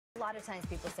lot of times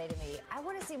people say to me, I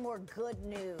want to see more good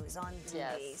news on TV.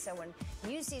 Yes. So when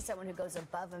you see someone who goes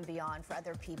above and beyond for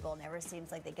other people, never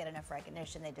seems like they get enough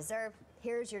recognition they deserve,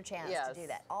 here's your chance to do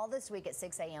that. All this week at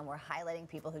 6 a.m., we're highlighting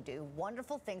people who do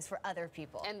wonderful things for other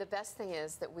people. And the best thing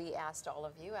is that we asked all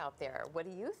of you out there, what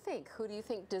do you think? Who do you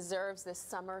think deserves this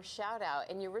summer shout out?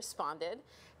 And you responded.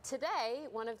 Today,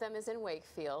 one of them is in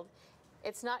Wakefield.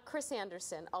 It's not Chris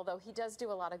Anderson, although he does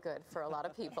do a lot of good for a lot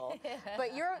of people. But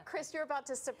Chris, you're about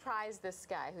to surprise this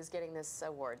guy who's getting this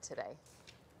award today.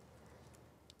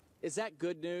 Is that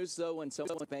good news, though, when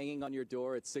someone's banging on your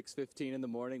door at 6:15 in the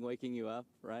morning, waking you up,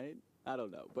 right? I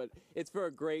don't know. But it's for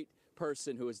a great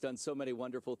person who has done so many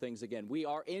wonderful things. Again, we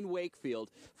are in Wakefield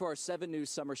for our 7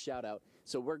 News Summer Shout-Out.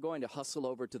 So we're going to hustle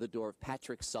over to the door of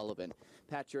Patrick Sullivan.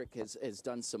 Patrick has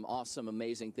done some awesome,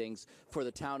 amazing things for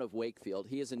the town of Wakefield.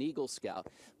 He is an Eagle Scout,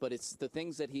 but it's the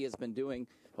things that he has been doing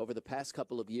over the past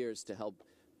couple of years to help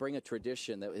bring a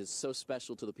tradition that is so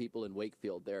special to the people in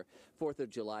Wakefield, their 4th of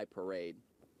July parade.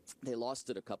 They lost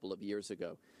it a couple of years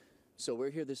ago. So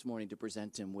we're here this morning to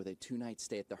present him with a 2-night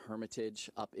stay at the Hermitage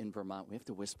up in Vermont. We have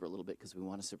to whisper a little bit because we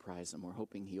want to surprise him. We're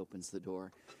hoping he opens the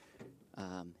door.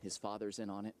 His father's in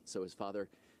on it, so his father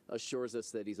assures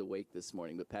us that he's awake this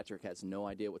morning, but Patrick has no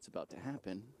idea what's about to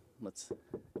happen.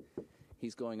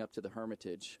 He's going up to the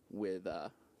Hermitage with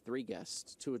 3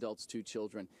 guests, 2 adults, 2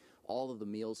 children, all of the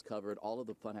meals covered, all of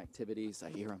the fun activities. I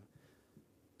hear him.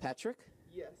 Patrick?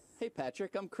 Yes. Hey,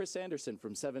 Patrick. I'm Chris Anderson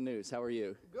from 7 News. How are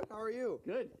you? Good. How are you?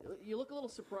 Good. You look a little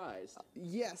surprised.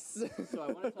 Yes. So I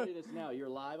want to tell you this now. You're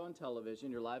live on television.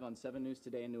 You're live on 7 News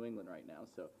Today in New England right now.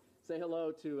 So say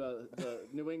hello to the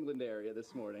New England area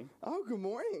this morning. Oh, good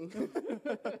morning.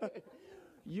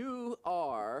 You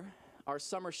are our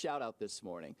summer shout-out this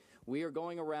morning. We are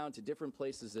going around to different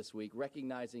places this week,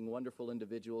 recognizing wonderful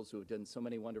individuals who have done so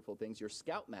many wonderful things. Your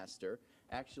Scoutmaster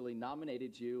actually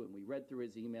nominated you, and we read through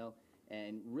his email,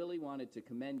 and really wanted to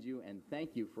commend you and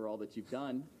thank you for all that you've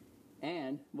done.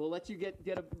 And we'll let you get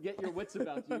your wits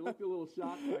about you. You look a little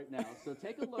shocked right now. So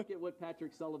take a look at what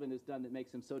Patrick Sullivan has done that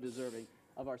makes him so deserving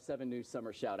of our 7 News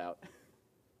Summer Shout-Out.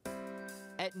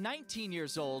 At 19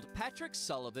 years old, Patrick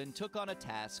Sullivan took on a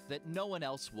task that no one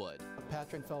else would.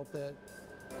 Patrick felt that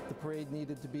the parade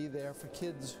needed to be there for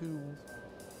kids who,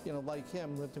 like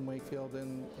him, lived in Wakefield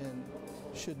and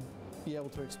should be able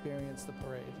to experience the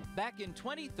parade. Back in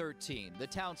 2013, the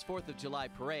town's 4th of July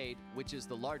parade, which is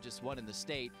the largest one in the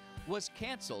state, was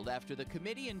canceled after the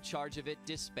committee in charge of it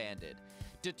disbanded.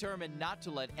 Determined not to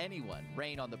let anyone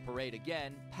rain on the parade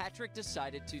again, Patrick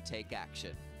decided to take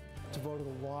action. Devoted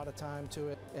a lot of time to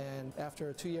it, and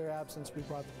after a 2-year absence, we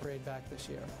brought the parade back this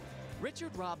year.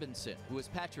 Richard Robinson, who was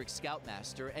Patrick's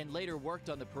scoutmaster and later worked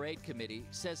on the parade committee,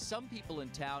 says some people in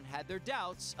town had their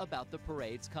doubts about the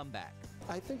parade's comeback.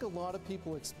 I think a lot of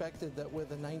people expected that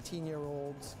with a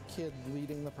 19-year-old kid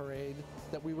leading the parade,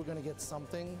 that we were going to get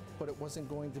something, but it wasn't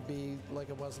going to be like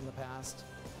it was in the past.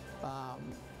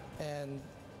 And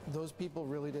those people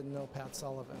really didn't know Pat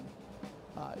Sullivan.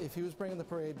 If he was bringing the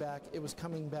parade back, it was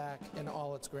coming back in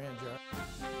all its grandeur.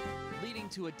 Leading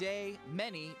to a day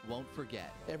many won't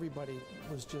forget. Everybody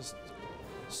was just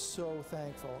so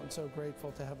thankful and so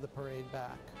grateful to have the parade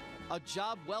back. A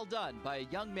job well done by a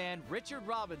young man Richard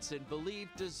Robinson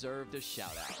believed deserved a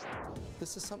shout-out.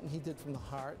 This is something he did from the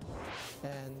heart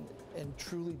and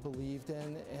truly believed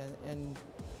in and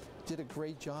did a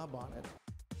great job on it.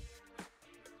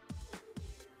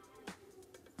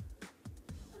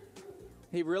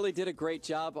 He really did a great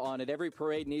job on it. Every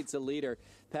parade needs a leader.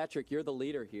 Patrick, you're the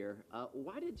leader here.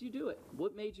 Why did you do it?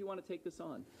 What made you want to take this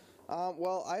on?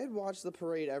 Well, I had watched the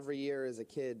parade every year as a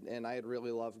kid, and I had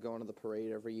really loved going to the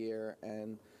parade every year.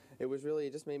 And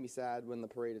it just made me sad when the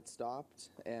parade had stopped,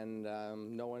 and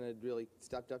no one had really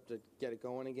stepped up to get it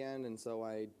going again. And so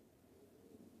I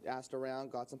asked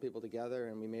around, got some people together,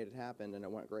 and we made it happen, and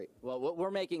it went great. Well, what we're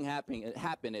making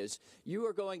happen is you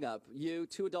are going up,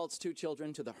 2 adults, 2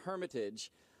 children, to the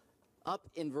Hermitage up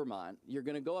in Vermont. You're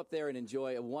going to go up there and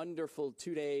enjoy a wonderful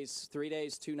 2 days, 3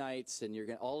 days, 2 nights, and you're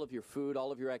going all of your food,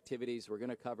 all of your activities. We're going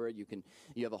to cover it.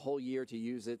 You have a whole year to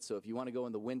use it. So if you want to go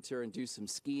in the winter and do some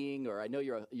skiing, or I know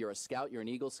you're a scout, you're an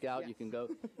Eagle Scout, yes. You can go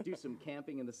do some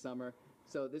camping in the summer.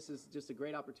 So this is just a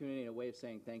great opportunity and a way of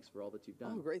saying thanks for all that you've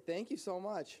done. Oh, great. Thank you so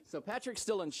much. So Patrick's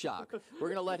still in shock. We're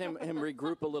going to let him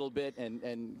regroup a little bit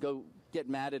and go get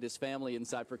mad at his family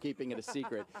inside for keeping it a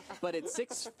secret. But at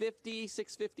 6:50,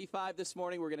 6:55 this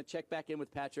morning, we're going to check back in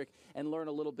with Patrick and learn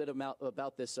a little bit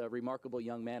about this remarkable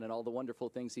young man and all the wonderful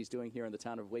things he's doing here in the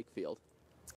town of Wakefield.